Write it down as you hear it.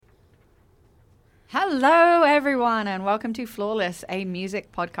Hello, everyone, and welcome to Flawless, a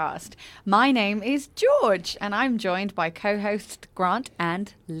music podcast. My name is George, and I'm joined by co-hosts Grant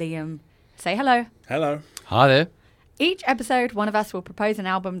and Liam. Say hello. Hello. Hi there. Each episode, one of us will propose an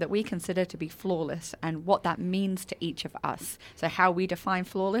album that we consider to be flawless and what that means to each of us. So how we define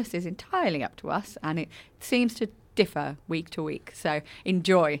flawless is entirely up to us, and it seems to differ week to week. So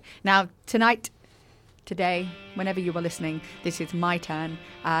enjoy. Now, today, whenever you are listening, this is my turn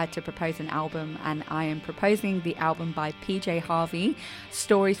to propose an album, and I am proposing the album by PJ Harvey,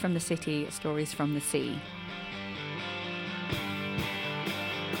 Stories from the City, Stories from the Sea.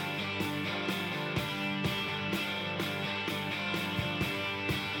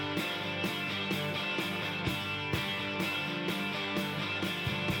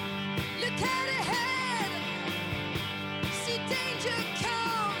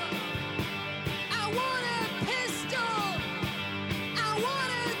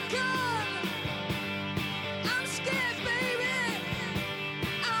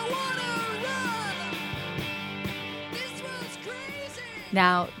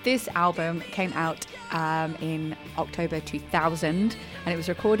 Now, this album came out in October 2000, and it was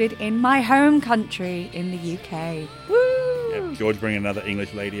recorded in my home country in the UK. Woo! Yeah, George bringing another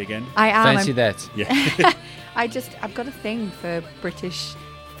English lady again. I am. Fancy that. Yeah. I've got a thing for British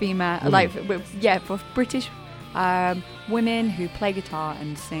female, Women. for British women who play guitar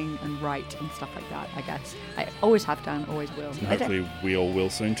and sing and write and stuff like that, I guess. I always have done, always will. And hopefully we all will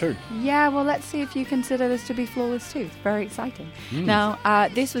soon too. Yeah, well, let's see if you consider this to be flawless too. It's very exciting. Now,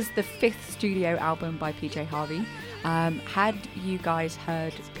 this was the 5th studio album by PJ Harvey. Had you guys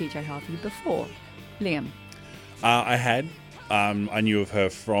heard PJ Harvey before? Liam? I had. I knew of her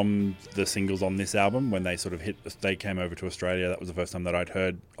from the singles on this album when they they came over to Australia. That was the first time that I'd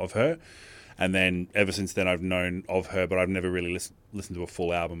heard of her. And then ever since then, I've known of her, but I've never really listened to a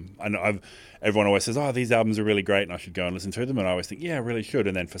full album. And everyone always says, "Oh, these albums are really great," and I should go and listen to them. And I always think, "Yeah, I really should."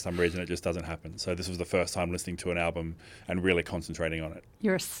 And then for some reason, it just doesn't happen. So this was the first time listening to an album and really concentrating on it.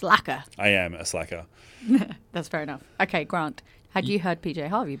 You're a slacker. I am a slacker. That's fair enough. Okay, Grant, had you heard PJ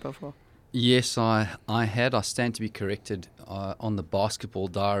Harvey before? Yes, I had. I stand to be corrected. On the Basketball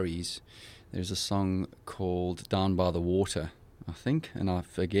Diaries, there's a song called Down by the Water, I think, and I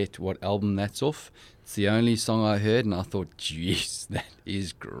forget what album that's off. It's the only song I heard, and I thought, geez, that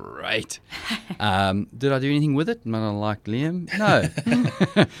is great. Did I do anything with it? Not unlike Liam?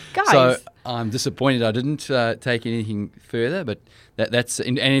 No. Guys. So I'm disappointed I didn't take anything further, but that's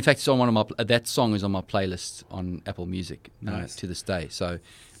and in fact, it's on one of my that song is on my playlist on Apple Music Nice. to this day. So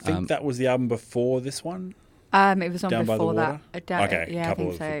I think that was the album before this one. It was on Down by the before that. Water? Okay, Yeah, I couple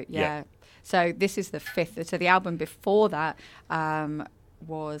think of so. them. Yeah. Yeah. So this is the 5th. So the album before that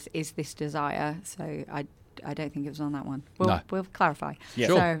was Is This Desire. So I don't think it was on that one. We'll clarify. Yeah.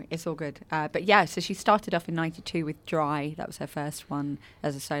 Sure. So it's all good. But yeah, so she started off in 92 with Dry. That was her first one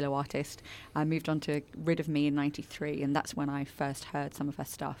as a solo artist. I moved on to Rid of Me in 93, and that's when I first heard some of her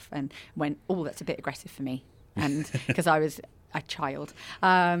stuff and went, oh, that's a bit aggressive for me. And because I was a child.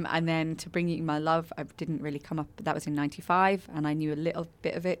 And then To Bring You My Love, I didn't really come up, that was in 95, and I knew a little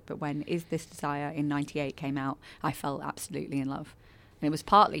bit of it, but when Is This Desire in 98 came out, I fell absolutely in love. And it was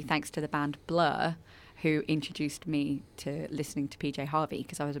partly thanks to the band Blur, who introduced me to listening to PJ Harvey,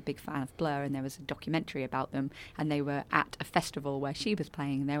 because I was a big fan of Blur, and there was a documentary about them, and they were at a festival where she was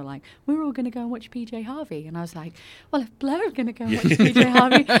playing, and they were like, we're all going to go and watch PJ Harvey. And I was like, well, if Blur are going to go and watch PJ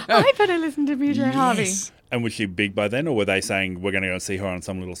Harvey, I better listen to PJ Harvey. And was she big by then, or were they saying we're going to go and see her on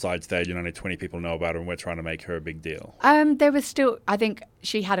some little side stage and only 20 people know about her and we're trying to make her a big deal? There was still, I think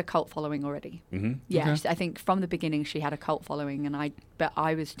she had a cult following already. Mm-hmm. Yeah, Okay. I think from the beginning she had a cult following, but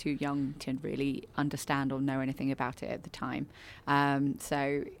I was too young to really understand or know anything about it at the time.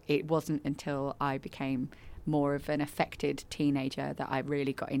 So it wasn't until I became more of an affected teenager that I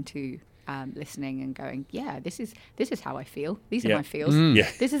really got into listening and going, yeah, this is how I feel. These are Yeah. my feels. Yeah.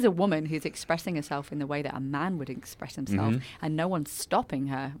 This is a woman who's expressing herself in the way that a man would express himself, and no one's stopping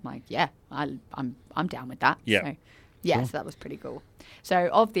her. I'm like, yeah, I'm down with that. Yeah. So, yeah, so that was pretty cool. So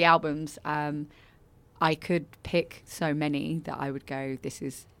of the albums, I could pick so many that I would go, this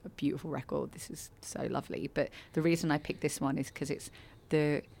is a beautiful record. This is so lovely. But the reason I picked this one is because it's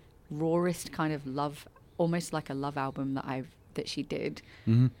the rawest kind of love, almost like a love album that she did,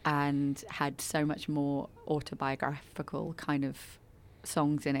 and had so much more autobiographical kind of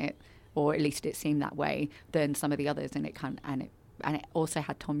songs in it, or at least it seemed that way, than some of the others. And it also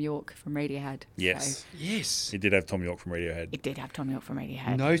had Tom York from Radiohead. Yes. So Yes. It did have Tom York from Radiohead. it did have Tom York from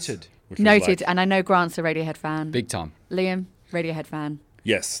Radiohead. Noted. which was Noted. like- And I know Grant's a Radiohead fan. Big time. Liam, Radiohead fan.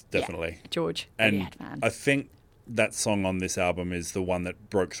 yes, definitely. George, And Radiohead fan. I think that song on this album is the one that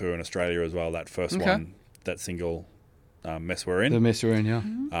broke through in Australia as well. That first one, that single, Mess We're In. The Mess We're In,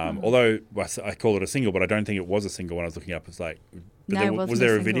 yeah. Although I call it a single, but I don't think it was a single when I was looking up. It's like, was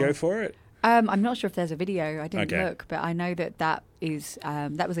there a video for it? I'm not sure if there's a video. I didn't Okay. look, but I know that is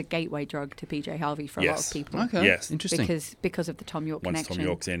that was a gateway drug to PJ Harvey for a lot of people. Okay. Yes. Interesting. Because of the Tom York Once connection. Tom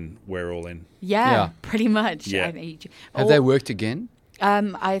York's in, we're all in. Yeah, pretty much. Yeah. Have they worked again?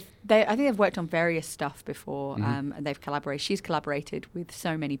 I think they've worked on various stuff before, Mm-hmm. and they've collaborated. She's collaborated with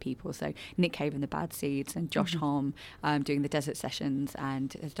so many people. So Nick Cave and the Bad Seeds, and Josh Homme doing the Desert Sessions,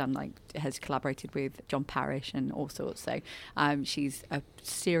 and has collaborated with John Parrish and all sorts. So she's a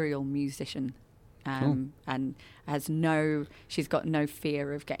serial musician. And she's got no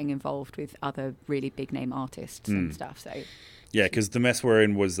fear of getting involved with other really big name artists and stuff. So Yeah, because The Mess We're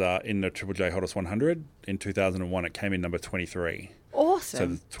In was in the Triple J Hottest 100 in 2001. It came in number 23. awesome. So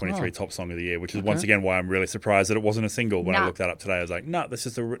the 23 top song of the year, which is once again why I'm really surprised that it wasn't a single. When I looked that up today, I was like, no, that's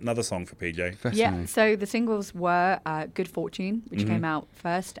just another song for PJ. Yeah, so the singles were Good Fortune, which came out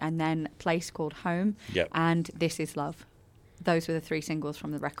first, and then Place Called Home, and This Is Love. Those were the three singles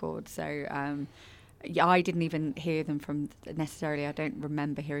from the record. So I didn't even hear them from necessarily. I don't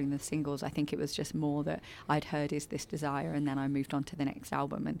remember hearing the singles. I think it was just more that I'd heard Is This Desire, and then I moved on to the next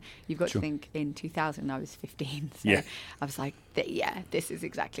album. And you've got to think, in 2000 I was 15, so I was like, this is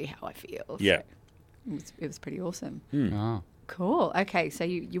exactly how I feel. Yeah. So it was pretty awesome. Oh. Cool. Okay, so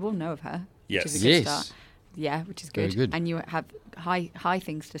you all know of her. Yes. Which is a good Yes. start. Yeah, which is Very good. good. And you have high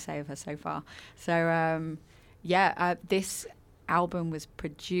things to say of her so far. So this album was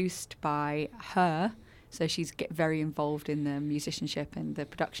produced by her. So she's very involved in the musicianship and the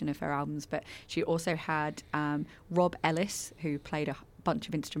production of her albums. But she also had Rob Ellis, who played a bunch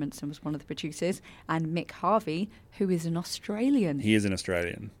of instruments and was one of the producers, and Mick Harvey, who is an Australian. He is an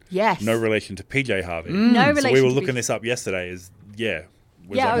Australian. Yes. No relation to PJ Harvey. No relation. So we were to looking this up yesterday. I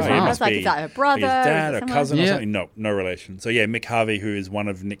was like, is that her brother? His dad, Is it a someone? cousin or something? No relation. So yeah, Mick Harvey, who is one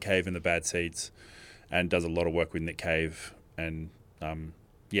of Nick Cave and the Bad Seeds, and does a lot of work with Nick Cave and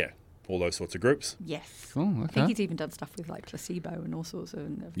all those sorts of groups. Yes. Cool, I okay. think he's even done stuff with like Placebo and all sorts of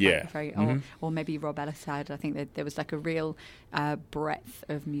or maybe Rob Ellis had. I think that there was like a real breadth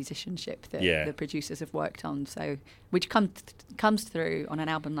of musicianship that the producers have worked on. So which comes through on an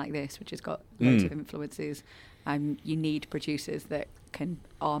album like this, which has got loads of influences. You need producers that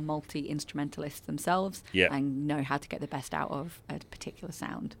are multi-instrumentalists themselves and know how to get the best out of a particular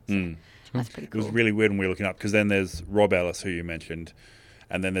sound. So that's pretty cool. It was really weird when we were looking up, because then there's Rob Ellis, who you mentioned,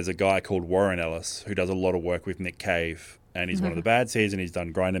 and then there's a guy called Warren Ellis who does a lot of work with Nick Cave, and he's one of the Bad Seeds, and he's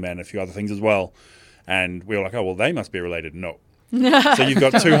done Grinder Man and a few other things as well. And we were like, oh, well, they must be related. No. So you've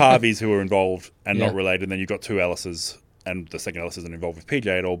got two Harveys who are involved and not related, and then you've got two Ellises, and the second Ellis isn't involved with PJ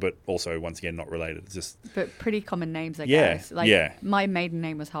at all, but also, once again, not related. It's just... But pretty common names, I guess. My maiden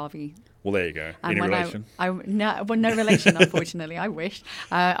name was Harvey. Well, there you go. And Any relation? No relation, unfortunately. I wish.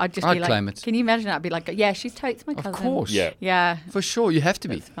 I'd just be like, claim it. Can you imagine that? I'd be like, yeah, she's totes my cousin. Of course. Yeah. For sure, you have to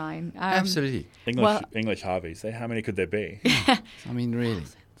be. That's fine. Absolutely. English Harveys. How many could there be? I mean, really.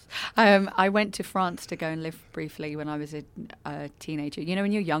 I went to France to go and live briefly when I was a teenager. You know,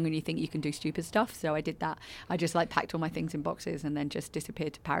 when you're young and you think you can do stupid stuff. So I did that. I just packed all my things in boxes and then just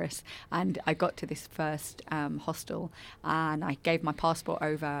disappeared to Paris. And I got to this first hostel and I gave my passport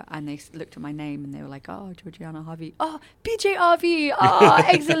over and they looked at my name and they were like, oh, Georgiana Harvey. Oh, PJ Harvey. Oh,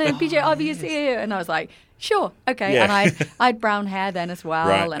 excellent. PJ Harvey is here. And I was like, sure, okay. Yeah. And I had brown hair then as well.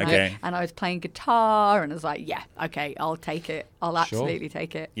 Right, and okay. I was playing guitar and I was like, yeah, okay, I'll take it. I'll absolutely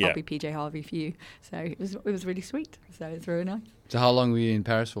take it. Yeah. I'll be PJ Harvey for you. So it was really sweet. So it's really nice. So how long were you in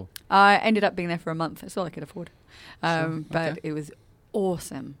Paris for? I ended up being there for a month. That's all I could afford. Sure, But okay. it was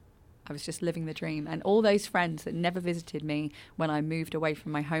awesome. I was just living the dream. And all those friends that never visited me when I moved away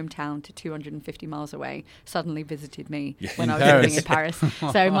from my hometown to 250 miles away suddenly visited me when I was living in Paris.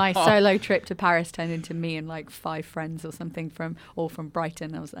 So my solo trip to Paris turned into me and like 5 friends or something from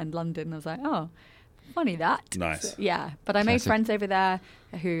Brighton and London. I was like, oh, funny that. Nice. So, yeah. But I made Classic. friends over there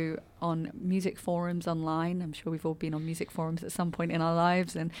who on music forums online. I'm sure we've all been on music forums at some point in our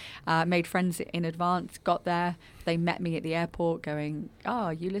lives, and made friends in advance, got there. They met me at the airport going, oh,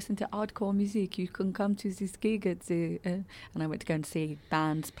 you listen to hardcore music, you can come to this gig. And I went to go and see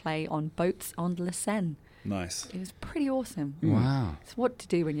bands play on boats on La Seine. Nice. It was pretty awesome. Wow. It's what to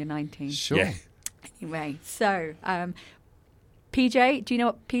do when you're 19. Sure. Yeah. Anyway, so PJ, do you know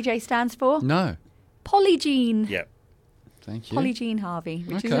what PJ stands for? No. Polygene. Yep. Thank you. Polygene Harvey,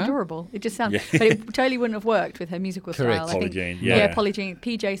 which is Okay. adorable. It just sounds, Yeah. but it totally wouldn't have worked with her musical Correct. style. I think, Polygene, yeah, Polygene.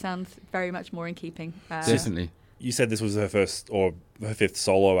 PJ sounds very much more in keeping. Definitely. You said this was her first, or her fifth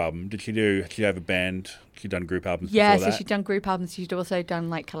solo album. Did she have a band? She done group albums Yeah, before so that? she'd done group albums. She'd also done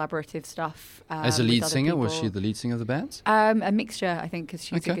like collaborative stuff. As a with lead other singer, was people. she the lead singer of the band? A mixture, I think, because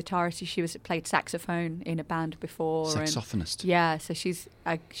she's Okay. a guitarist. She played saxophone in a band before. Saxophonist. Yeah, so she's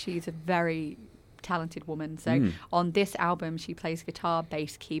a very talented woman. So on this album, she plays guitar,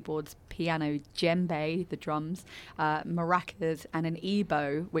 bass, keyboards, piano, djembe, the drums, maracas, and an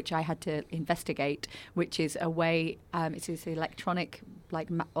ebow, which I had to investigate, which is a way, it's this electronic, like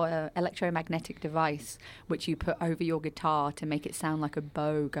electromagnetic device, which you put over your guitar to make it sound like a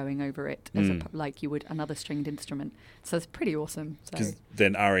bow going over it, like you would another stringed instrument. So it's pretty awesome. Because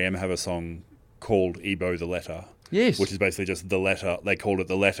then R.E.M. have a song called Ebo the Letter. Yes. Which is basically just the letter. They called it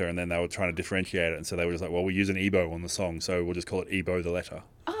the letter, and then they were trying to differentiate it. And so they were just like, well, we use an Ebo on the song, so we'll just call it Ebo the Letter.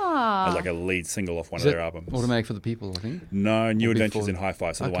 As like a lead single off one Is of that their albums. Automatic for the People, I think. No, New Or Adventures before? in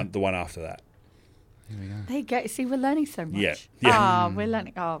Hi-Fi, so Okay. the one after that. There we go. There you go. See, we're learning so much. Yeah. We're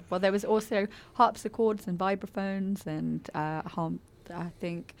learning. Oh, well, there was also harpsichords and vibraphones and I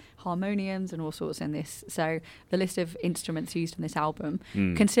think harmoniums and all sorts in this. So the list of instruments used on this album,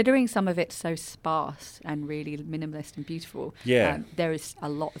 considering some of it's so sparse and really minimalist and beautiful, there is a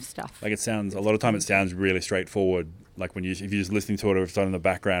lot of stuff. Like a lot of time it sounds really straightforward. Like if you're just listening to it or it's on in the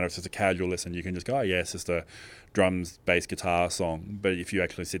background or it's just a casual listen, you can just go, oh yeah, it's just a drums, bass, guitar song. But if you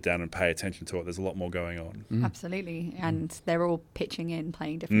actually sit down and pay attention to it, there's a lot more going on. Absolutely. And they're all pitching in,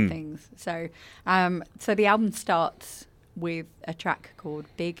 playing different things. So, so the album starts with a track called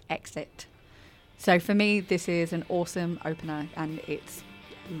Big Exit. So for me, this is an awesome opener, and it's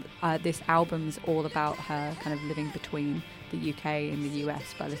this album's all about her kind of living between the UK and the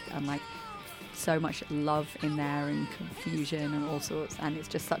US, and like so much love in there and confusion and all sorts, and it's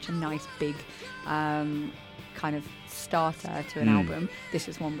just such a nice big kind of starter to an album. This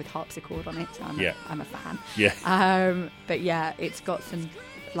is one with harpsichord on it, so I'm a fan. Yeah. But yeah, it's got some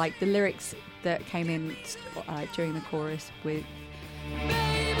like the lyrics that came in during the chorus with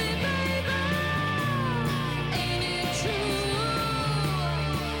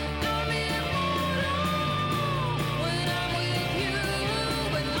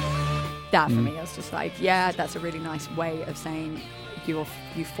that for me, I was just like, yeah, that's a really nice way of saying you've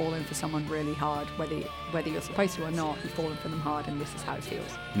fallen for someone really hard, whether you're supposed to or not, you've fallen for them hard, and this is how it feels.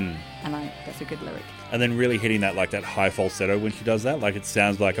 And that's a good lyric. And then really hitting that high falsetto when she does that. Like it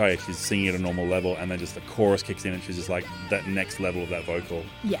sounds like, oh yeah, she's singing at a normal level, and then just the chorus kicks in and she's just like that next level of that vocal.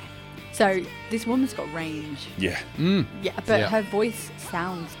 Yeah. So this woman's got range. Yeah. Yeah, but Yeah. her voice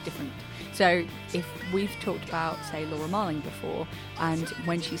sounds different. So if we've talked about, say, Laura Marling before, and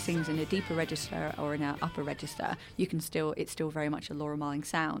when she sings in a deeper register or in an upper register, it's still very much a Laura Marling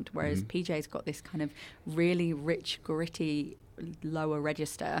sound, whereas PJ's got this kind of really rich, gritty lower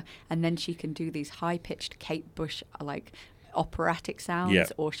register, and then she can do these high-pitched Kate Bush, like, operatic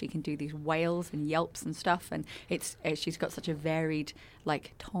sounds, or she can do these wails and yelps and stuff, and she's got such a varied,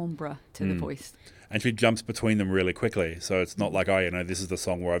 like, timbre to the voice. And she jumps between them really quickly. So it's not like, oh, this is the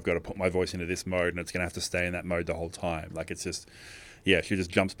song where I've got to put my voice into this mode and it's going to have to stay in that mode the whole time. Like it's just, she just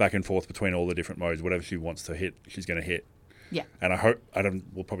jumps back and forth between all the different modes. Whatever she wants to hit, she's going to hit. Yeah. And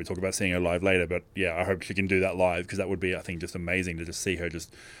we'll probably talk about seeing her live later, but I hope she can do that live, because that would be, I think, just amazing to just see her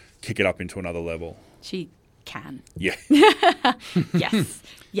just kick it up into another level. She can. Yeah.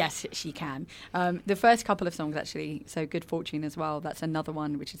 Yes, she can. The first couple of songs, actually, so Good Fortune as well, that's another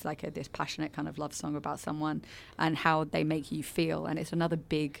one which is like this passionate kind of love song about someone and how they make you feel, and it's another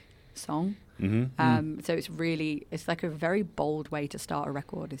big song. So it's like a very bold way to start a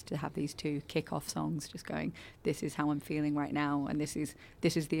record, is to have these two kick-off songs just going, this is how I'm feeling right now, and this is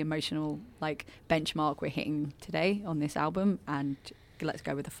the emotional like benchmark we're hitting today on this album, and let's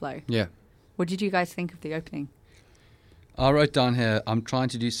go with the flow. Yeah. What did you guys think of the opening? I wrote down here, I'm trying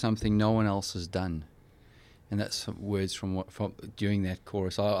to do something no one else has done. And that's some words from during that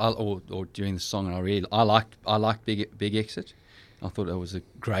chorus, or during the song. And I liked Big Exit. I thought that was a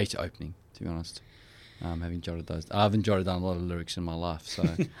great opening, to be honest. Having jotted those, I've jotted down a lot of lyrics in my life, so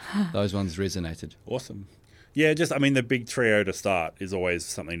those ones resonated. Awesome. Yeah, the big trio to start is always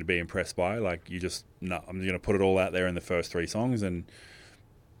something to be impressed by. Like I'm going to put it all out there in the first three songs, and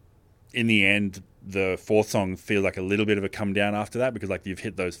in the end, the fourth song feels like a little bit of a come down after that, because like you've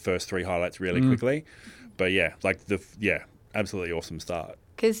hit those first three highlights really quickly. But absolutely awesome start.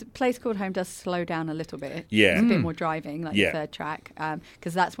 Because Place Called Home does slow down a little bit. Yeah. It's a bit more driving, like the third track,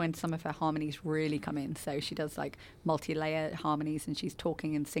 because that's when some of her harmonies really come in. So she does like multi-layer harmonies, and she's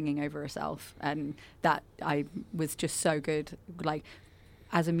talking and singing over herself, and that was just so good. Like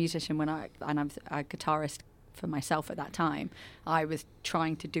as a musician, when I'm a guitarist, for myself at that time, I was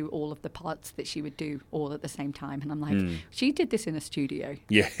trying to do all of the parts that she would do all at the same time. And I'm like, she did this in a studio.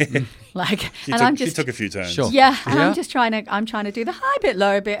 Yeah. Like, she, and took, I'm just, she took a few turns. Sure. yeah, and Yeah. I'm trying to do the high bit,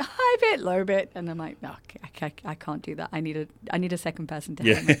 low bit, high bit, low bit. And I'm like, no, I can't do that. I need a second person to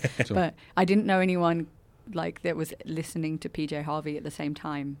help me. Sure. But I didn't know anyone like that was listening to PJ Harvey at the same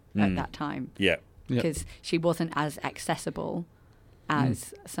time at that time, Yeah. Yep. because she wasn't as accessible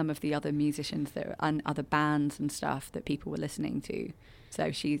as some of the other musicians and other bands and stuff that people were listening to. So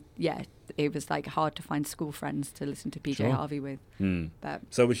it was like hard to find school friends to listen to PJ Sure. Harvey with. But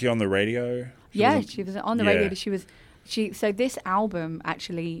So was she on the radio? she was on the radio. Yeah. But so this album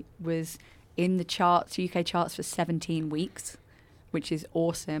actually was in the charts, UK charts, for 17 weeks, which is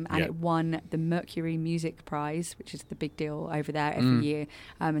awesome. And Yeah. it won the Mercury Music Prize, which is the big deal over there every year.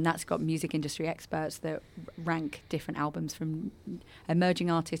 And that's got music industry experts that rank different albums from emerging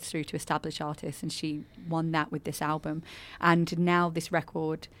artists through to established artists. And she won that with this album. And now this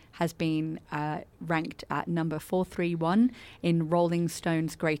record has been ranked at number 431 in Rolling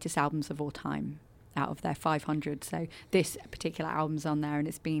Stone's greatest albums of all time, out of their 500. So this particular album's on there, and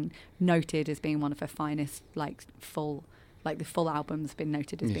it's been noted as being one of her finest, the full album's been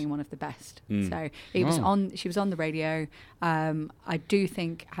noted as Yes. being one of the best. So it was she was on the radio. I do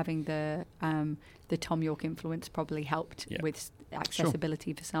think having the Tom York influence probably helped with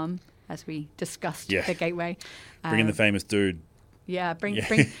accessibility for some, as we discussed Yeah. the Gateway. Bring in the famous dude. Yeah, bring.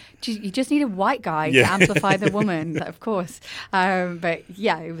 You just need a white guy Yeah. to amplify the woman, of course. But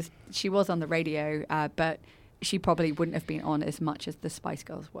yeah, she was on the radio, but she probably wouldn't have been on as much as the Spice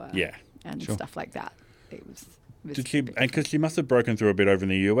Girls were. Yeah. And Sure. stuff like that. It was Did she? And because she must have broken through a bit over in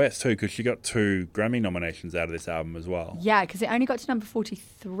the US too, because she got 2 Grammy nominations out of this album as well. Yeah, because it only got to number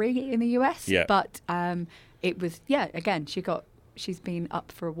 43 in the US. Yeah. But it was, again, she's been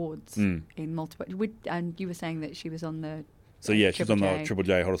up for awards in multiple. And you were saying that she was on the. So yeah, she's on the J. Triple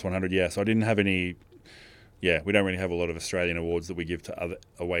J Hottest 100. Yeah, so I didn't have any. Yeah, we don't really have a lot of Australian awards that we give to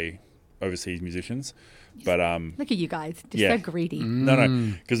overseas musicians, but Look at you guys, just Yeah. so greedy.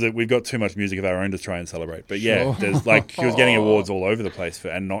 no, because we've got too much music of our own to try and celebrate. But yeah, Sure. there's like she was getting awards all over the place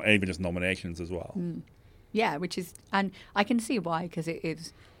and not even just nominations as well. Yeah, which is, and I can see why, because it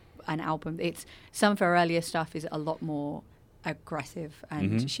is an album. It's some of her earlier stuff is a lot more aggressive,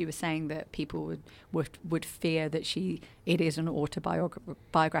 and she was saying that people would fear that it is an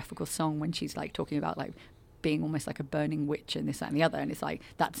autobiographical song when she's like talking about like being almost like a burning witch and this, that, and the other, and it's like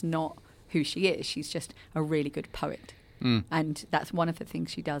that's not who she is. She's just a really good poet. And that's one of the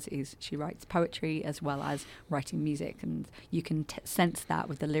things she does is she writes poetry as well as writing music, and you can sense that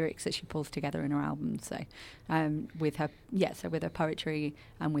with the lyrics that she pulls together in her album. So with her poetry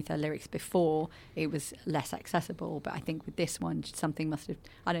and with her lyrics before, it was less accessible, but I think with this one something must have,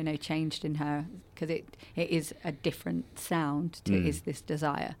 I don't know, changed in her, because it is a different sound to Is This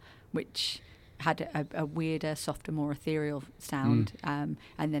Desire, which had a weirder, softer, more ethereal sound, and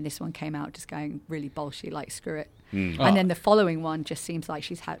then this one came out just going really bolshy, like screw it. And then the following one just seems like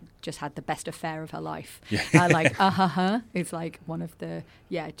she's had the best affair of her life. Like it's like one of the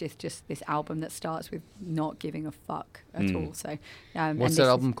just this album that starts with not giving a fuck at all. So What's that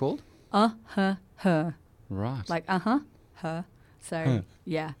album called? Her, Right. like her. So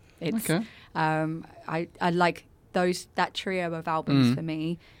yeah, it's Okay. I like that trio of albums. For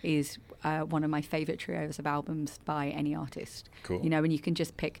me is one of my favorite trios of albums by any artist. Cool. You know, and you can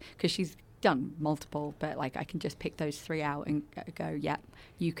just pick, because she's done multiple, but like I can just pick those 3 out and go,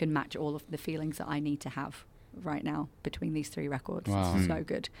 you can match all of the feelings that I need to have right now between these 3 records. Wow. It's so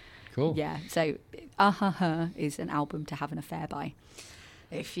good. Cool. Yeah. So is an album to have an affair by.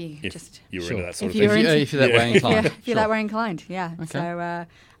 If you If just you were Sure. into that sort If of you're thing. into- If you're that way inclined. if you're that way inclined, yeah. Okay. So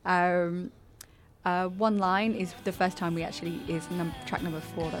One Line is the first time we actually track number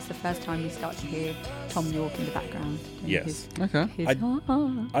 4. That's the first time we start to hear Tom York in the background. And Yes. Okay. his I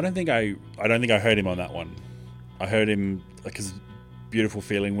don't think I heard him on that one. I heard him because Beautiful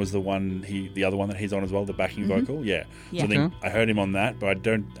Feeling was the other one that he's on as well, the backing vocal. Yeah. Yeah. So I think Okay. I heard him on that, but I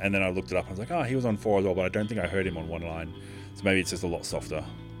don't. And then I looked it up. I was like, oh, he was on 4 as well, but I don't think I heard him on One Line. So maybe it's just a lot softer.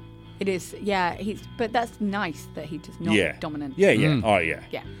 It is, yeah. But that's nice that he does not Yeah. dominant. Yeah. Oh, yeah.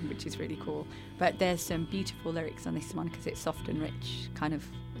 Yeah, which is really cool. But there's some beautiful lyrics on this one because it's soft and rich, kind of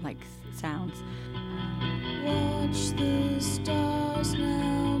like sounds. Watch the stars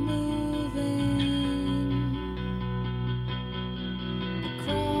now moving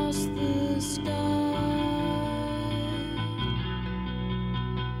across the sky.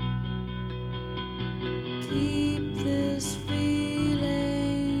 Keep this feeling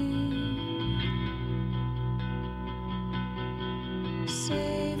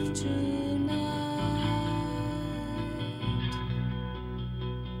safe tonight.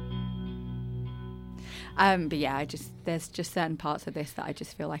 But yeah, there's just certain parts of this that I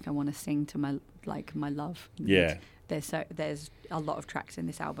just feel like I want to sing to my love. And Yeah. there's a lot of tracks in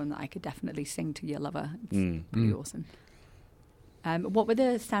this album that I could definitely sing to your lover. It's pretty awesome. What were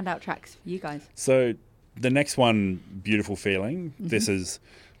the standout tracks for you guys? So the next one, Beautiful Feeling, this is,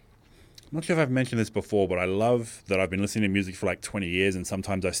 I'm not sure if I've mentioned this before, but I love that I've been listening to music for like 20 years and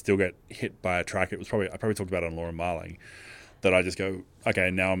sometimes I still get hit by a track. I probably talked about it on Laura Marling, that I just go, okay,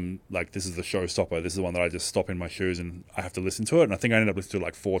 now I'm like, this is the showstopper. This is the one that I just stop in my shoes and I have to listen to it. And I think I ended up listening to it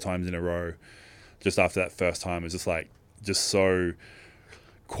like 4 times in a row just after that first time. It was just so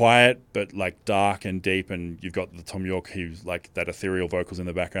quiet, but like dark and deep. And you've got the Tom York, who's like that ethereal vocals in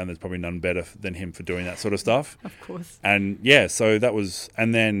the background. There's probably none better than him for doing that sort of stuff. Of course. And yeah, so that was,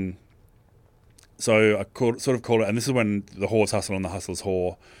 and then, so I sort of called it, and this is when The Whore's Hustle and The Hustler's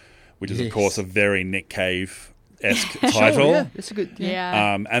Whore, which is of course a very Nick Cave-esque title. Yeah, it's a good.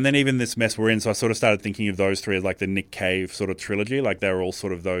 Yeah. And then even This Mess We're In, so I sort of started thinking of those three as like the Nick Cave sort of trilogy. Like they were all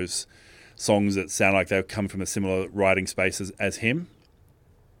sort of those songs that sound like they've come from a similar writing space as him.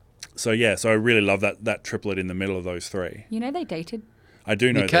 So yeah, so I really love that triplet in the middle of those three. You know they dated, I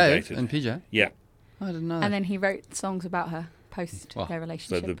do know Nick they Cave dated. and PJ. Yeah. I didn't know. and then he wrote songs about her post Wow. their So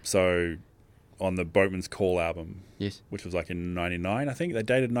relationship. so on the Boatman's Call album, Yes. which was like in 99, I think. They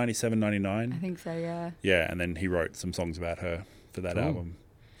dated 97, 99. I think so, yeah. Yeah, and then he wrote some songs about her for that Cool. album.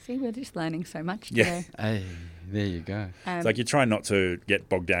 See, we're just learning so much Yeah. today. Hey, there you go. It's like you try not to get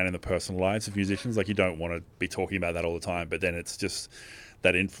bogged down in the personal lives of musicians. Like you don't want to be talking about that all the time, but then it's just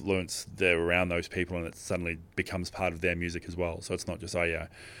that influence they're around those people and it suddenly becomes part of their music as well. So it's not just, oh yeah,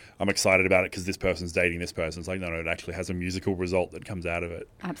 I'm excited about it because this person's dating this person. It's like, no, it actually has a musical result that comes out of it.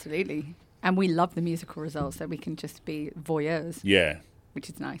 Absolutely. And we love the musical results, so we can just be voyeurs, Yeah. which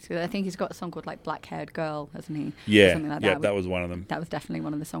is nice. I think he's got a song called like Black Haired Girl, hasn't he? Or Yeah. something like Yeah, that. that was one of them. That was definitely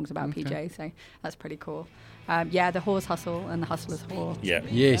one of the songs about PJ, so that's pretty cool. Yeah, The Whore's Hustle and The Hustler's Whore. Yeah.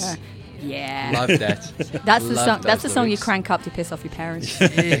 Yes. Yeah. Love that. That's the Love song. That's the those song you lyrics. crank up to piss off your parents.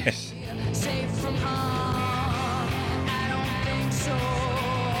 Yes. Safe from harm, I don't think so.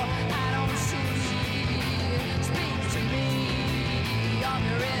 I don't see. Speak to me of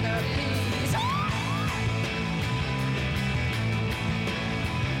your inner peace.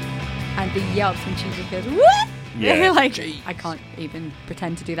 And the yelps when she just goes, what? Yeah. Like, I can't even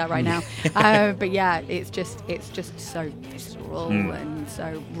pretend to do that right now. But yeah, it's just so visceral and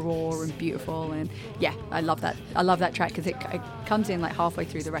so raw and beautiful. And yeah, I love that. I love that track because it comes in like halfway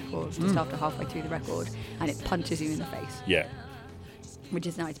through the record, just after halfway through the record, and it punches you in the face, Yeah. which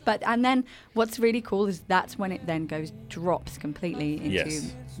is nice. And then what's really cool is that's when it then drops completely into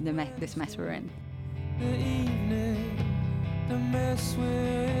Yes. this mess we're in. The evening, the mess we're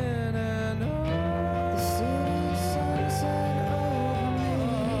in, I know. The city sunset over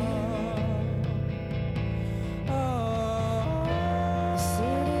me. The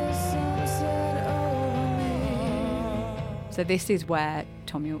city sunset over me. So this is where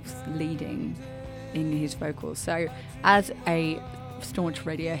Tom York's leading in his vocals. So as a staunch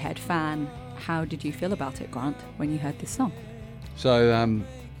Radiohead fan, how did you feel about it, Grant, when you heard this song? So,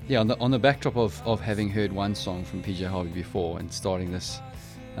 yeah, on the backdrop of having heard one song from PJ Harvey before and starting this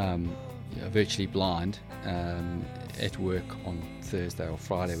virtually blind at work on Thursday or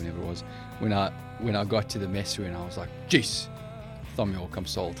Friday, whenever it was, when I got to the mess room, I was like, jeez, Tom York, I'm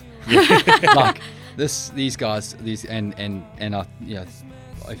sold. Like these guys, and I, yeah,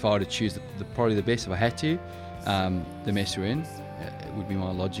 if I were to choose probably the best, if I had to, the mess we're in would be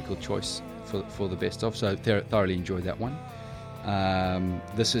my logical choice for the best of. So thoroughly enjoyed that one.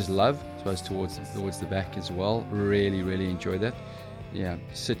 This Is Love, I suppose towards the back as well. Really enjoyed that. Yeah,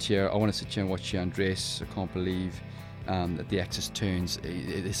 I want to sit here and watch you undress. I can't believe that the axis turns.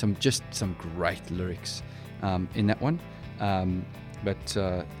 There's some great lyrics in that one. But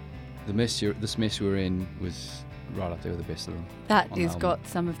this mess we're in was right up there with the best of them. That on the has album. got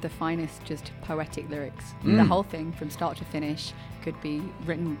some of the finest, just poetic lyrics. Mm. The whole thing, from start to finish, could be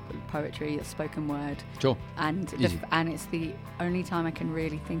written poetry, spoken word, Sure. and Easy. and it's the only time I can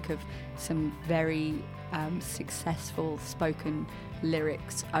really think of some very successful spoken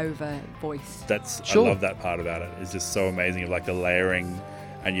lyrics over voice. Sure. I love that part about it. It's just so amazing of like the layering,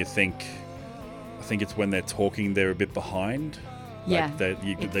 and I think it's when they're talking they're a bit behind. Yeah, They've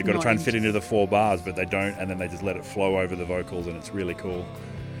it's got to not try and fit in- into the 4 bars, but they don't, and then they just let it flow over the vocals, and it's really cool.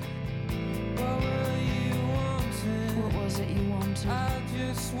 What was it you wanted? I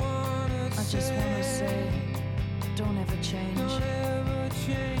just wanna say, don't ever change.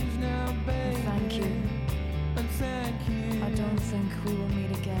 And thank you. I don't think we will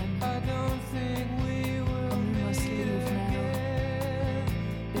meet again. And you must leave now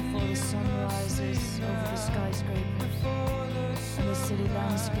before the sun rises over skyscraper, and the city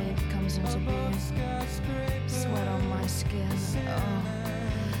landscape comes into being. Sweat on my skin. Oh,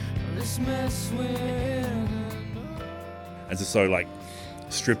 this mess we're in. And so like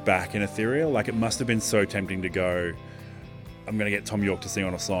stripped back and ethereal. Like it must have been so tempting to go, I'm going to get Tom York to sing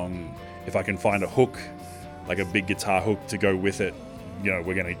on a song. If I can find a hook, like a big guitar hook to go with it, you know,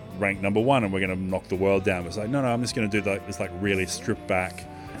 we're going to rank number one and we're going to knock the world down. It's like, no, I'm just going to do this like really stripped back,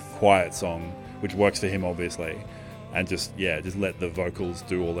 quiet song, which works for him obviously, and just let the vocals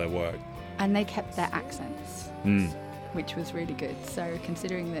do all their work. And they kept their accents, which was really good. So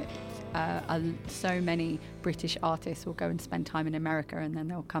considering that so many British artists will go and spend time in America and then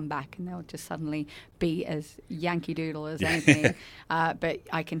they'll come back and they'll just suddenly be as Yankee Doodle as anything. But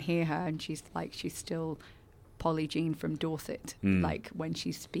I can hear her and she's still Polly Jean from Dorset, like when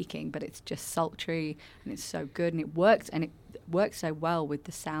she's speaking, but it's just sultry and it's so good and it works so well with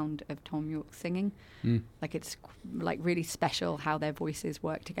the sound of Tom York singing. Like it's like really special how their voices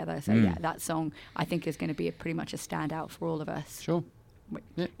work together. So yeah, that song I think is going to be pretty much a standout for all of us. Sure.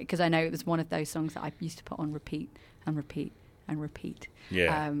 Because I know it was one of those songs that I used to put on repeat and repeat and repeat.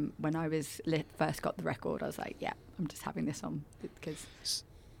 Yeah. When I was first got the record, I was like, yeah, I'm just having this on because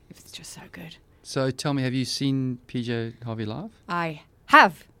it's just so good. So tell me, have you seen PJ Harvey live? I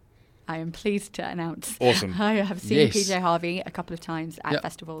have. I am pleased to announce. Awesome. I have seen Yes. PJ Harvey a couple of times at Yep.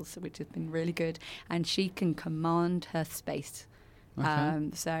 festivals, which has been really good. And she can command her space. Okay.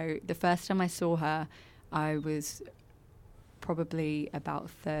 So the first time I saw her, I was probably about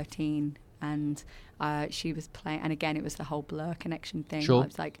 13. And she was playing, and again, it was the whole Blur connection thing. Sure. I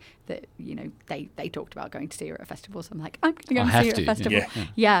was like, that you know, they talked about going to see her at a festival, so I'm like, I'm going to go I and have see her at to, a festival. yeah.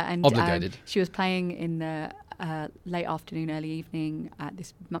 Yeah, and Obligated. she was playing in the late afternoon, early evening at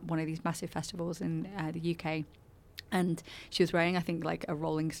one of these massive festivals in the UK. And she was wearing, I think, like a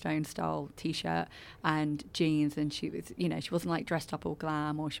Rolling Stone style T-shirt and jeans, and she was, you know, she wasn't like dressed up all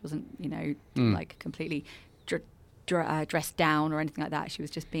glam, or she wasn't, you know, like completely dressed down or anything like that. She was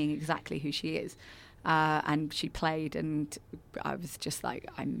just being exactly who she is. And she played, and I was just like,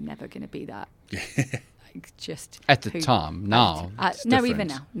 I'm never going to be that. Like, just At the time, now. it's no, different. even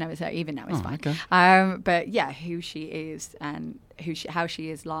now. No, even now it's Oh, fine. okay. But yeah, who she is and how she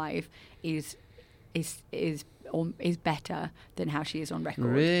is live is better than how she is on record.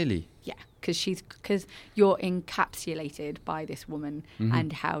 Really? Yeah, because you're encapsulated by this woman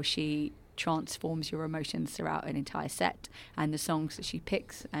and how she transforms your emotions throughout an entire set, and the songs that she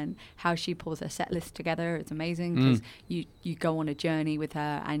picks and how she pulls her set list together is amazing, because you go on a journey with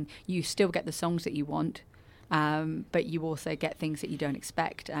her and you still get the songs that you want, but you also get things that you don't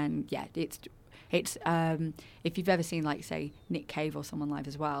expect. And yeah, it's if you've ever seen, like, say, Nick Cave or someone live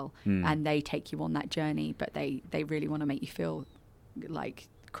as well, and they take you on that journey, but they really want to make you feel like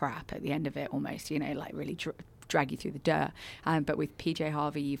crap at the end of it, almost, you know, like really drag you through the dirt. But with PJ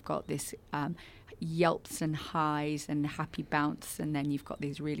Harvey, you've got this yelps and highs and happy bounce, and then you've got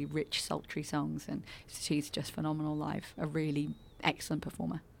these really rich, sultry songs, and she's just phenomenal live. A really excellent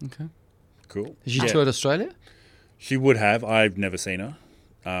performer. Okay. Cool. Has she toured Australia? She would have. I've never seen her.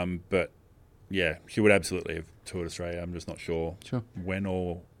 But yeah, she would absolutely have toured Australia. I'm just not sure when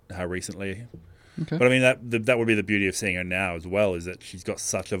or how recently. Okay. But I mean, that would be the beauty of seeing her now as well, is that she's got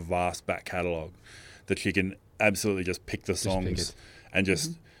such a vast back catalogue that she can absolutely just pick the songs and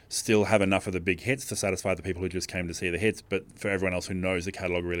just still have enough of the big hits to satisfy the people who just came to see the hits, but for everyone else who knows the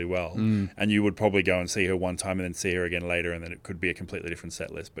catalogue really well. And you would probably go and see her one time and then see her again later, and then it could be a completely different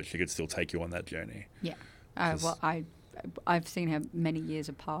set list, but she could still take you on that journey. Yeah. Well, I've seen her many years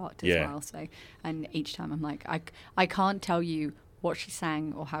apart as well. So, and each time I'm like, I can't tell you what she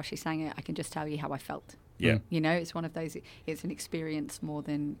sang or how she sang it. I can just tell you how I felt. Yeah. You know, it's one of those. It's an experience more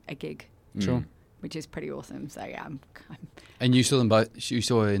than a gig. Sure. Which is pretty awesome. So yeah, I'm And you saw them both? You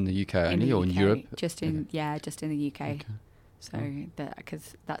saw her in the UK only, the or in UK, Europe? just in the UK. Okay. So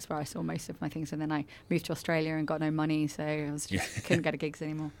because that's where I saw most of my things, and then I moved to Australia and got no money, so I was just couldn't go to gigs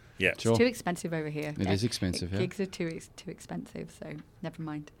anymore. Yeah. Sure. It's too expensive over here. It is expensive, yeah. Gigs are too expensive, so never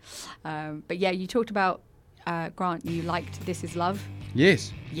mind. But yeah, you talked about Grant. You liked "This Is Love."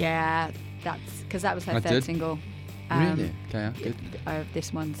 Yes. Yeah, that's because that was her I third did. single. Really? Okay, good.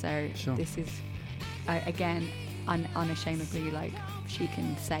 This one. So Sure. this is again unashamedly, like, she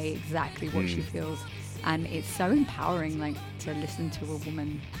can say exactly what she feels, and it's so empowering, like, to listen to a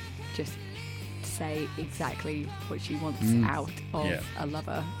woman just say exactly what she wants out of a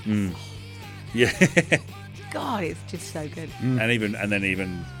lover. Yeah. God, it's just so good. And then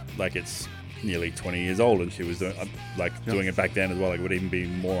even like it's nearly 20 years old, and she was doing doing it back then as well. Like, it would even be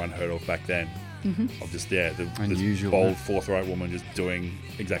more unheard of back then. Of just this Unusual, bold, yeah. forthright woman just doing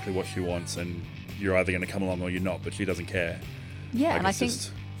exactly what she wants, and you're either going to come along or you're not, but she doesn't care. Yeah, Like, and I it's think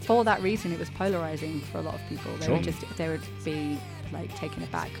just- for that reason, it was polarizing for a lot of people. They Sure. would be like taken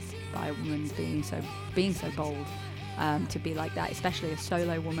aback by a woman being so bold, to be like that, especially a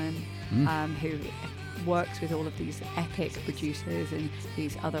solo woman who works with all of these epic producers and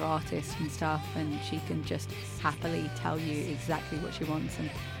these other artists and stuff, and she can just happily tell you exactly what she wants. And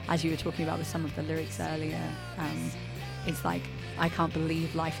as you were talking about with some of the lyrics earlier, it's like, I can't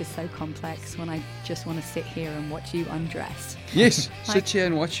believe life is so complex when I just want to sit here and watch you undress. Yes, Like- sit here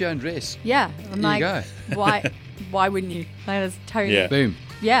and watch you undress. Yeah, I'm There you like, go. why wouldn't you? Like, that's totally Yeah. Boom.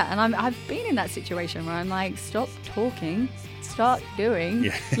 Yeah, and I've been in that situation where I'm like, stop talking, start doing.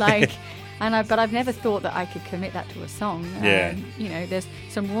 Yeah. Like, but I've never thought that I could commit that to a song. Yeah. You know, there's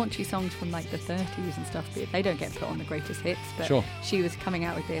some raunchy songs from like the 30s and stuff, but they don't get put on the greatest hits. But Sure. she was coming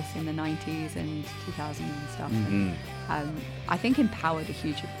out with this in the 90s and 2000s and stuff. And, Mm. I think empowered a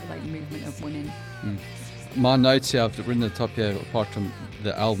huge like movement of women. My notes here, I've written at the top here, apart from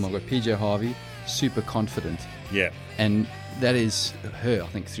the album, I've got PJ Harvey, super confident. Yeah. And that is her, I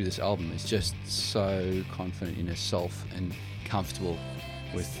think, through this album, is just so confident in herself and comfortable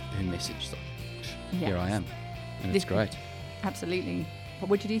with her message. Like, Yeah. here I am. And it's This- great. Absolutely. But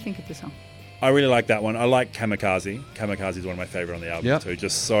what did you think of the song? I really like that one. I like Kamikaze. Kamikaze is one of my favorite on the album Yep. too.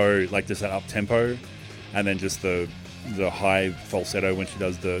 Just so, like, just that up tempo, and then just the high falsetto when she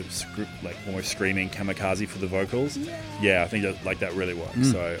does the like almost screaming Kamikaze for the vocals. Yeah, I think that really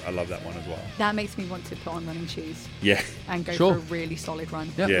works. So I love that one as well. That makes me want to put on running shoes Yeah, and go Sure. for a really solid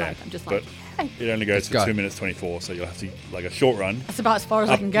run. Yeah. yeah. Like, I'm just but like, hey. it only goes Let's for go. 2 minutes 24, so you'll have to like a short run. That's about as far as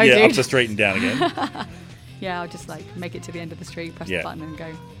I Up, can go, yeah, dude. up the street and down again. Yeah, I'll just like make it to the end of the street, press Yeah. the button, and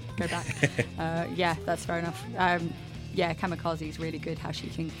go back. Yeah, that's fair enough. Yeah, Kamikaze is really good. How she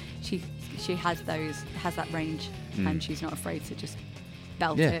has that range, and she's not afraid to just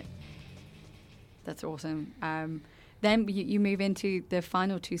belt Yeah. it. That's awesome. Then you move into the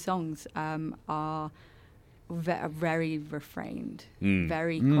final two songs. Are very refrained,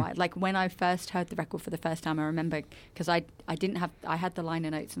 very quiet. Like when I first heard the record for the first time, I remember because I had the liner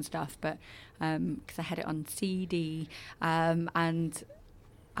notes and stuff, but because I had it on CD, and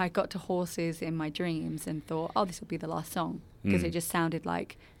I got to Horses in my dreams and thought, oh, this will be the last song, because it just sounded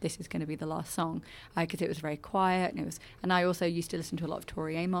like this is going to be the last song, because it was very quiet, and I also used to listen to a lot of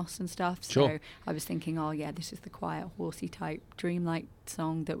Tori Amos and stuff, so Sure. I was thinking, oh yeah, this is the quiet, horsey type, dreamlike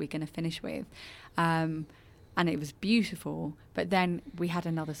song that we're going to finish with. And it was beautiful, but then we had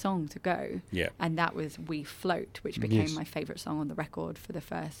another song to go, Yeah. and that was We Float, which became Yes. my favourite song on the record for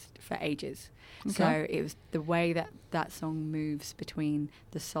ages. Okay. So it was the way that song moves between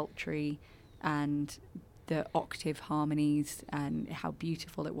the sultry and the octave harmonies and how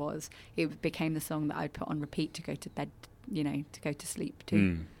beautiful it was. It became the song that I'd put on repeat to go to bed, to go to sleep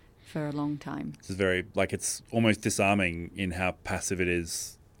to for a long time. It's very like it's almost disarming in how passive it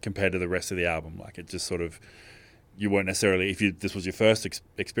is compared to the rest of the album. Like it just sort of, you weren't necessarily, this was your first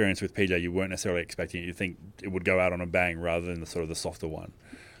experience with PJ, you weren't necessarily expecting it. You think it would go out on a bang rather than the sort of the softer one.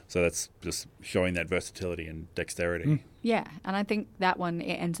 So that's just showing that versatility and dexterity. Yeah, and I think that one,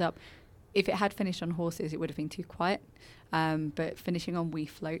 it ends up, if it had finished on Horses, it would have been too quiet. But finishing on We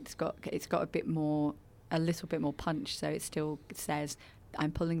Float, it's got a little bit more punch. So it still says,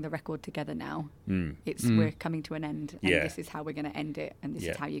 I'm pulling the record together now. We're coming to an end, and Yeah. this is how we're going to end it, and this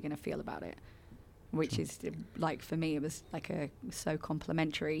Yeah. is how you're going to feel about it. Which is like, for me, it was like so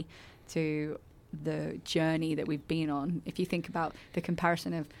complimentary to the journey that we've been on. If you think about the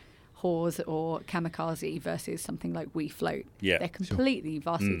comparison of Whores or Kamikaze versus something like We Float, Yeah, they're completely,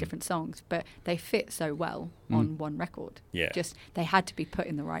 vastly different songs, but they fit so well on one record. Yeah. Just they had to be put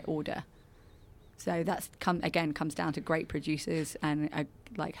in the right order. So that's comes down to great producers and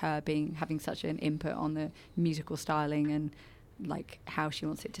like her having such an input on the musical styling and like how she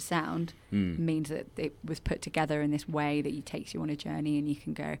wants it to sound means that it was put together in this way that takes you on a journey, and you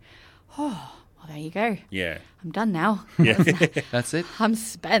can go, oh, well, there you go. Yeah. I'm done now. Yeah. That's it. I'm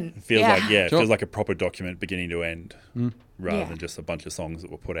spent. Feels like, Sure. it feels like a proper document beginning to end rather Yeah. than just a bunch of songs that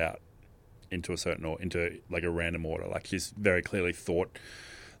were put out into into like a random order. Like she's very clearly thought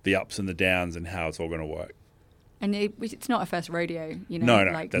the ups and the downs and how it's all going to work. And it's not a first rodeo, No,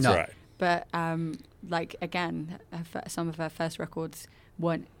 like, that's No. right. But like again, some of her first records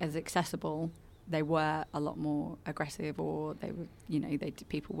weren't as accessible. They were a lot more aggressive, or they were,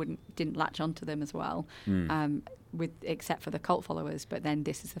 people didn't latch onto them as well, except for the cult followers. But then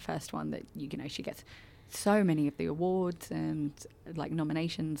this is the first one that she gets so many of the awards and like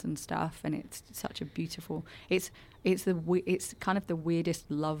nominations and stuff, and it's such a beautiful. It's kind of the weirdest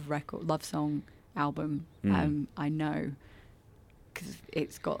love song album I know. because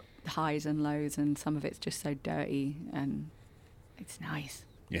it's got highs and lows, and some of it's just so dirty, and it's nice.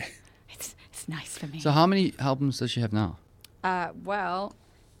 Yeah. It's nice for me. So how many albums does she have now? Well,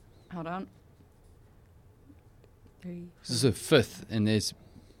 hold on. 3. This is her fifth, and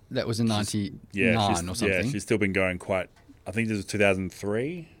that was in 99 or something. Yeah, she's still been going quite. I think this was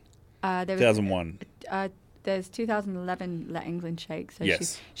 2003, There was, 2001. there's 2011 Let England Shake, so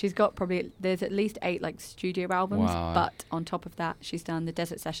Yes. she's got probably, there's at least 8 like studio albums. Wow. But on top of that, she's done the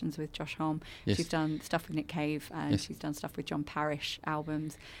Desert Sessions with Josh Homme. Yes. She's done stuff with Nick Cave, and Yes. she's done stuff with John Parrish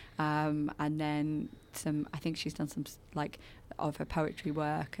albums, and then some. I think she's done some like of her poetry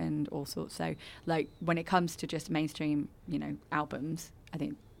work and all sorts. So like when it comes to just mainstream, albums, I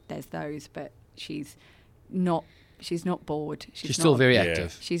think there's those, but she's not bored. She's still not- very Yeah.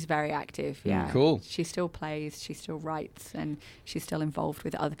 active. She's very active, yeah. Cool. She still plays, she still writes, and she's still involved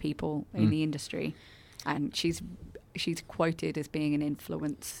with other people in the industry. And she's quoted as being an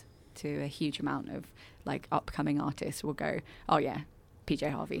influence to a huge amount of like upcoming artists. Will go, oh yeah,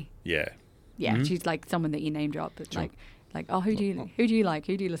 PJ Harvey. Yeah. Yeah, she's like someone that you name drop. But like, oh, who do you like?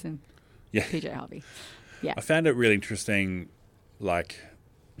 Who do you listen? Yeah. PJ Harvey. Yeah. I found it really interesting, like,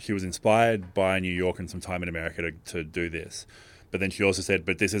 she was inspired by New York and some time in America to do this. But then she also said,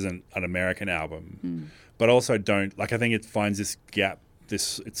 but this isn't an American album. But also I think it finds this gap,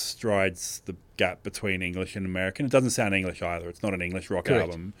 it strides the gap between English and American. It doesn't sound English either. It's not an English rock Correct.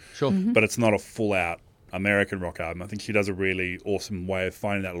 album, Sure. but it's not a full-out American rock album. I think she does a really awesome way of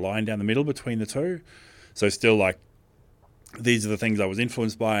finding that line down the middle between the two. So still like, these are the things I was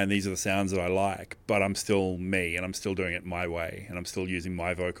influenced by and these are the sounds that I like, but I'm still me and I'm still doing it my way and I'm still using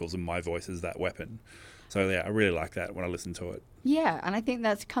my vocals and my voice as that weapon. So yeah, I really like that when I listen to it. Yeah, and I think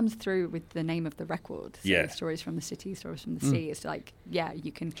that comes through with the name of the record. So Yeah. Stories from the City, Stories from the Sea. It's like, yeah,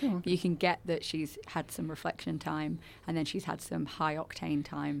 you can get that she's had some reflection time, and then she's had some high octane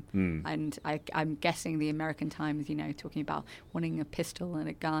time. And I'm guessing the American time is, talking about wanting a pistol and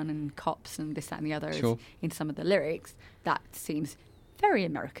a gun and cops and this, that, and the other Sure. is in some of the lyrics. That seems very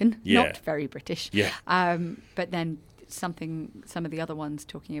American, Yeah. not very British. Yeah. But then some of the other ones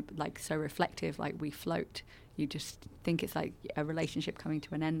talking about like so reflective, like We Float. You just think it's like a relationship coming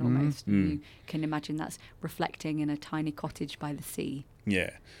to an end almost. And you can imagine that's reflecting in a tiny cottage by the sea.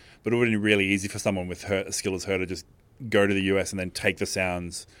 Yeah. But it would be really easy for someone with a skill as her to just go to the US and then take the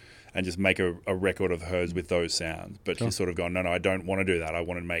sounds and just make a record of hers with those sounds. But she's sort of gone, no, I don't want to do that. I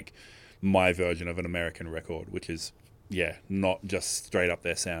want to make my version of an American record, which is, not just straight up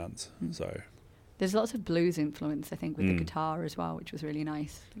their sounds. So... There's lots of blues influence, I think, with the guitar as well, which was really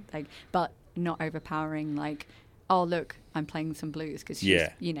nice. Like, but not overpowering. Like, oh look, I'm playing some blues because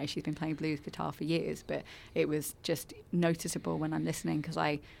she's been playing blues guitar for years. But it was just noticeable when I'm listening because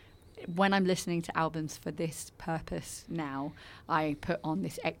when I'm listening to albums for this purpose now, I put on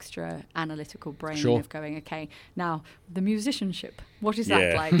this extra analytical brain of going, okay, now the musicianship, what is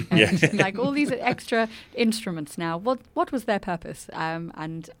that like? And like all these extra instruments now, what was their purpose?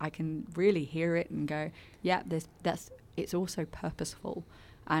 And I can really hear it and go, yeah, it's also purposeful,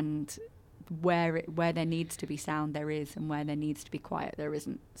 and where there needs to be sound there is, and where there needs to be quiet there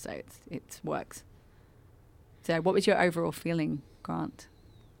isn't. So it works. So what was your overall feeling, Grant?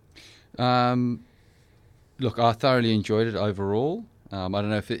 Look, I thoroughly enjoyed it overall. I don't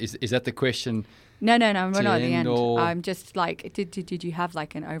know if is that the question. No, we're not at the end. or- I'm just like, did you have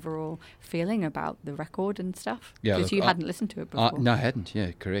like an overall feeling about the record and stuff? Yeah, because look, you hadn't listened to it before. No, I hadn't.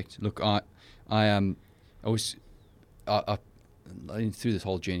 Yeah, correct. Look, I through this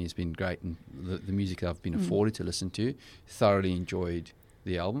whole journey has been great, and the music that I've been afforded to listen to, thoroughly enjoyed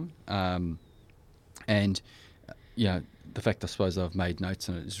the album, and the fact I suppose I've made notes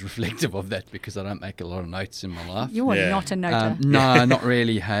on it is reflective of that, because I don't make a lot of notes in my life. You are not a noter. No, not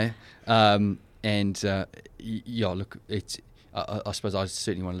really. Hey, look, it's. I suppose I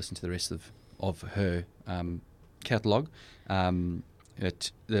certainly want to listen to the rest of her catalogue. I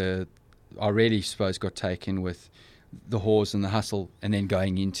really suppose got taken with the Whores and the Hustle, and then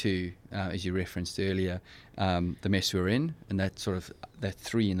going into, as you referenced earlier, The Mess We're In, and that sort of that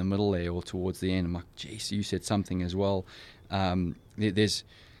 3 in the middle there, or towards the end. I'm like, geez, you said something as well. There's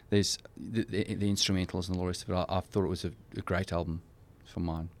the instrumentals and all the rest of it. I thought it was a great album for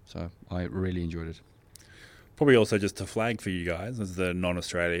mine, so I really enjoyed it. Probably also just to flag for you guys, as the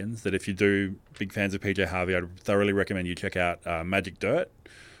non-Australians, that if you do big fans of PJ Harvey, I'd thoroughly recommend you check out Magic Dirt,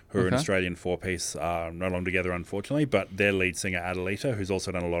 who are an Australian 4-piece, no longer together unfortunately, but their lead singer Adelita, who's also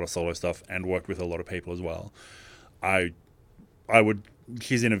done a lot of solo stuff and worked with a lot of people as well.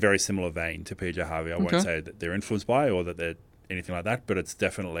 She's in a very similar vein to PJ Harvey. I won't say that they're influenced by or that they're anything like that, but it's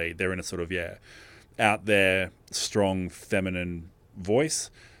definitely, they're in a sort of, out there, strong, feminine voice,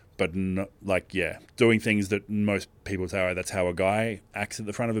 but not, like, doing things that most people say, oh, that's how a guy acts at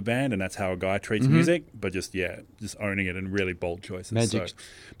the front of a band and that's how a guy treats music, but just owning it and really bold choices.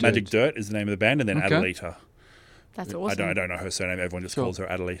 Magic Dirt is the name of the band, and then Okay. Adelita. That's awesome. I don't know her surname. Everyone just Sure. calls her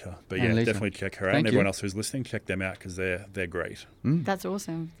Adelita. But Adelita. definitely check her out. Thank And everyone you. else who's listening, check them out because they're great. That's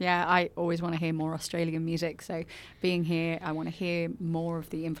awesome. Yeah, I always want to hear more Australian music. So being here, I want to hear more of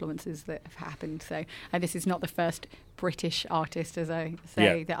the influences that have happened. So this is not the first British artist, as I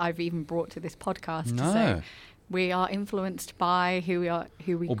say, that I've even brought to this podcast. No. So we are influenced by who we Or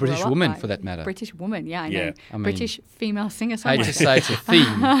grew British up women, by. for that matter. British woman, yeah, I Yeah. know. I mean, British female I hate to singer-songwriter. say it's a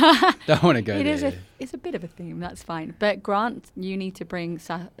theme. Don't want to go It there. is it's a bit of a theme. That's fine. But Grant, you need to bring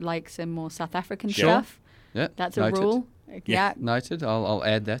some more South African Sure. stuff. Yeah, That's noted. a rule. Yeah. Noted. I'll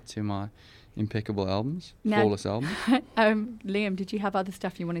add that to my impeccable albums, Now- flawless albums. Liam, did you have other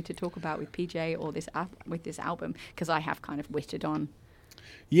stuff you wanted to talk about with PJ or with this album? Because I have kind of whittled on.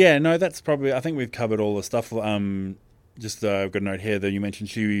 Yeah, no, that's probably, I think we've covered all the stuff. Just I've got a note here that you mentioned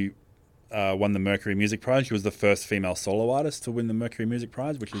she won the Mercury Music Prize. She was the first female solo artist to win the Mercury Music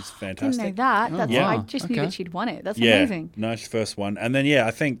Prize, which is Didn't fantastic. know that. Oh, That's wow. I just knew Okay. that she'd won it. That's Yeah, amazing. no, she's first one. And then,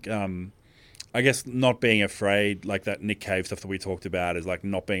 I think, I guess not being afraid, like that Nick Cave stuff that we talked about, is like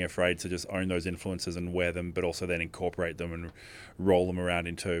not being afraid to just own those influences and wear them, but also then incorporate them and roll them around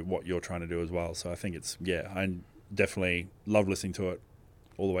into what you're trying to do as well. So I think it's, I definitely love listening to it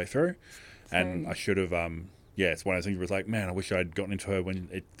all the way through. And I should have, it's one of those things where it's like, man, I wish I'd gotten into her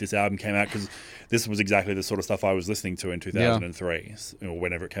when this album came out, because this was exactly the sort of stuff I was listening to in 2003, or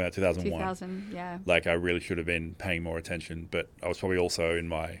whenever it came out, 2001. 2000, yeah. Like, I really should have been paying more attention, but I was probably also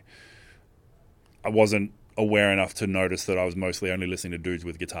I wasn't aware enough to notice that I was mostly only listening to dudes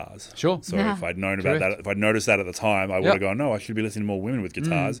with guitars. Sure. So Yeah. if I'd known about Correct. that, if I'd noticed that at the time, I would Yep. have gone, no, I should be listening to more women with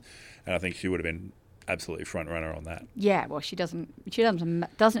guitars. And I think she would have been absolutely front runner on that. Yeah, well, she doesn't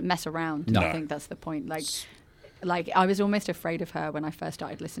mess around. No. I think that's the point. Like I was almost afraid of her when I first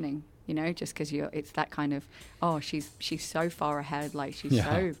started listening. You know, just because it's that kind of, oh, she's so far ahead. Like she's Yeah.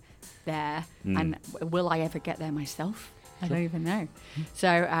 so there, and will I ever get there myself? I don't even know.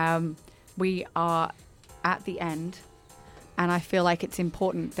 So we are at the end, and I feel like it's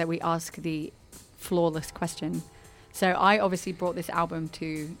important that we ask the flawless question. So I obviously brought this album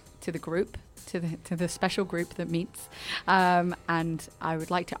to the group, to the special group that meets, and I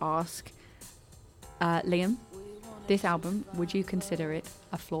would like to ask Liam, this album, would you consider it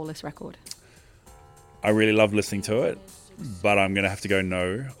a flawless record? I really love listening to it, but I'm going to have to go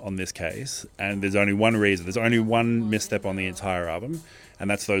no on this case. And there's only one reason. There's only one misstep on the entire album, and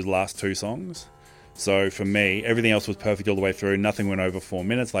that's those last two songs. So for me, everything else was perfect all the way through. Nothing went over 4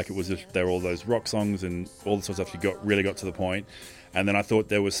 minutes. Like, it was just, there were all those rock songs and all the sort of stuff. She really got to the point. And then I thought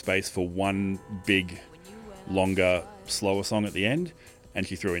there was space for one big, longer, slower song at the end, and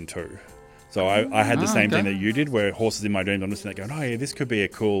she threw in two. So I had the same thing that you did, where Horses in My Dreams, I'm listening to that going, oh yeah, this could be a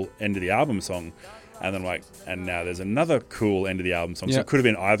cool end of the album song. And then and now there's another cool end of the album song. So Yeah. it could have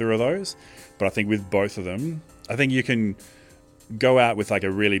been either of those. But I think with both of them, I think you can go out with like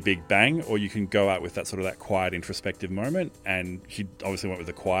a really big bang, or you can go out with that sort of that quiet introspective moment. And she obviously went with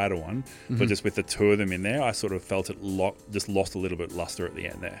the quieter one, but just with the two of them in there, I sort of felt it just lost a little bit luster at the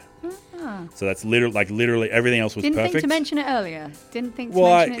end there. So that's literally everything else was Didn't perfect. think to mention it earlier. Didn't think to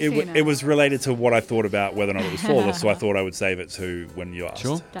Well, mention it sooner. it was related to what I thought about whether or not it was flawless, so I thought I would save it to when you asked.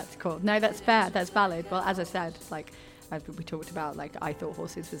 Sure. That's cool. No, that's fair. That's valid. Well, as I said, we talked about, I thought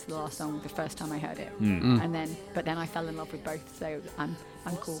Horses was the last song the first time I heard it, and then I fell in love with both. So I'm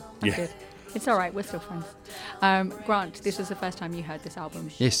cool. I'm Yeah. good. It's all right. We're still friends. Grant, this was the first time you heard this album.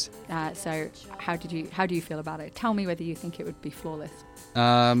 Yes. So how do you feel about it? Tell me whether you think it would be flawless.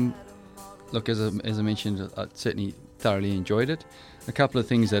 Look, as I mentioned, I certainly thoroughly enjoyed it. A couple of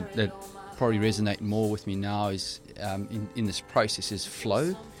things that probably resonate more with me now is in this process is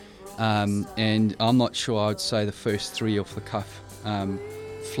flow. And I'm not sure I would say the first three off the cuff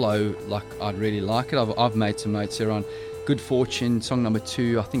flow like I'd really like it. I've made some notes here on Good Fortune, song number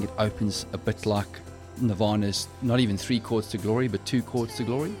 2. I think it opens a bit like Nirvana's not even 3 chords to glory, but 2 chords to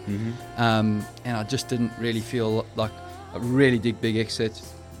glory. And I just didn't really feel like I really dig Big Exit.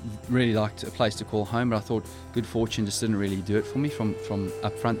 Really liked A Place to Call Home, but I thought Good Fortune just didn't really do it for me from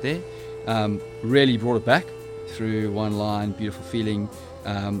up front there. Really brought it back through one line, Beautiful Feeling,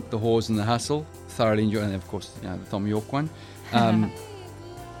 The Whores and the Hustle, thoroughly enjoyed, and of course, the Thom Yorke one.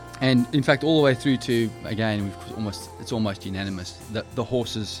 And in fact, all the way through to, again, it's almost unanimous, the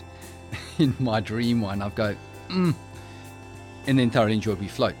Horses in My Dream one, I've go, and then thoroughly enjoyed We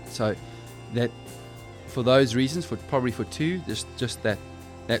Float. So that, for those reasons, probably for 2, just that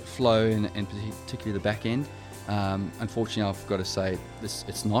flow and particularly the back end, Unfortunately, I've got to say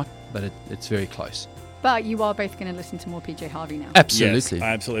it's not, but it's very close. But you are both going to listen to more PJ Harvey now. Absolutely. Yes,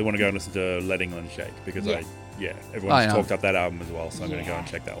 I absolutely want to go and listen to Let England Shake because Yeah. everyone's talked up that album as well, so I'm going to go and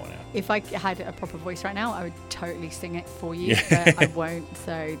check that one out. If I had a proper voice right now, I would totally sing it for you, but I won't,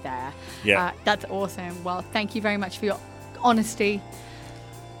 so there. Yeah. That's awesome. Well, thank you very much for your honesty.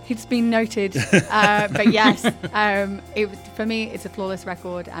 It's been noted. But yes, for me, it's a flawless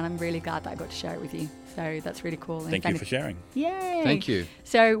record, and I'm really glad that I got to share it with you. So that's really cool. Thank you for sharing. Yay. Thank you.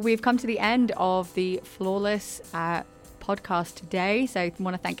 So we've come to the end of the Flawless podcast today, so I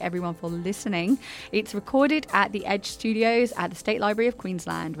want to thank everyone for listening. It's recorded at the Edge Studios at the State Library of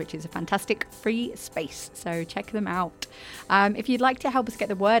Queensland, which is a fantastic free space, so check them out. If you'd like to help us get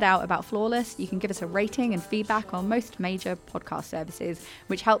the word out about Flawless, you can give us a rating and feedback on most major podcast services,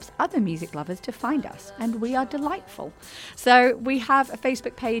 which helps other music lovers to find us, and we are delightful. So we have a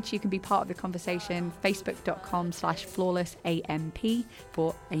Facebook page. You can be part of the conversation, facebook.com/flawlessamp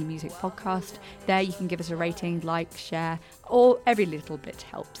for a music podcast. There you can give us a rating, like, share, or every little bit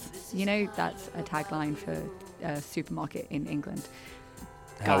helps. You know, that's a tagline for a supermarket in England.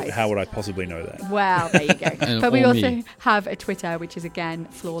 How would I possibly know that? Well, there you go. But we or also me. have a Twitter, which is again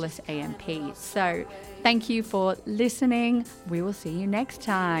Flawless AMP. So thank you for listening. We will see you next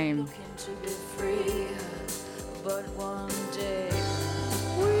time. Looking to be free, but one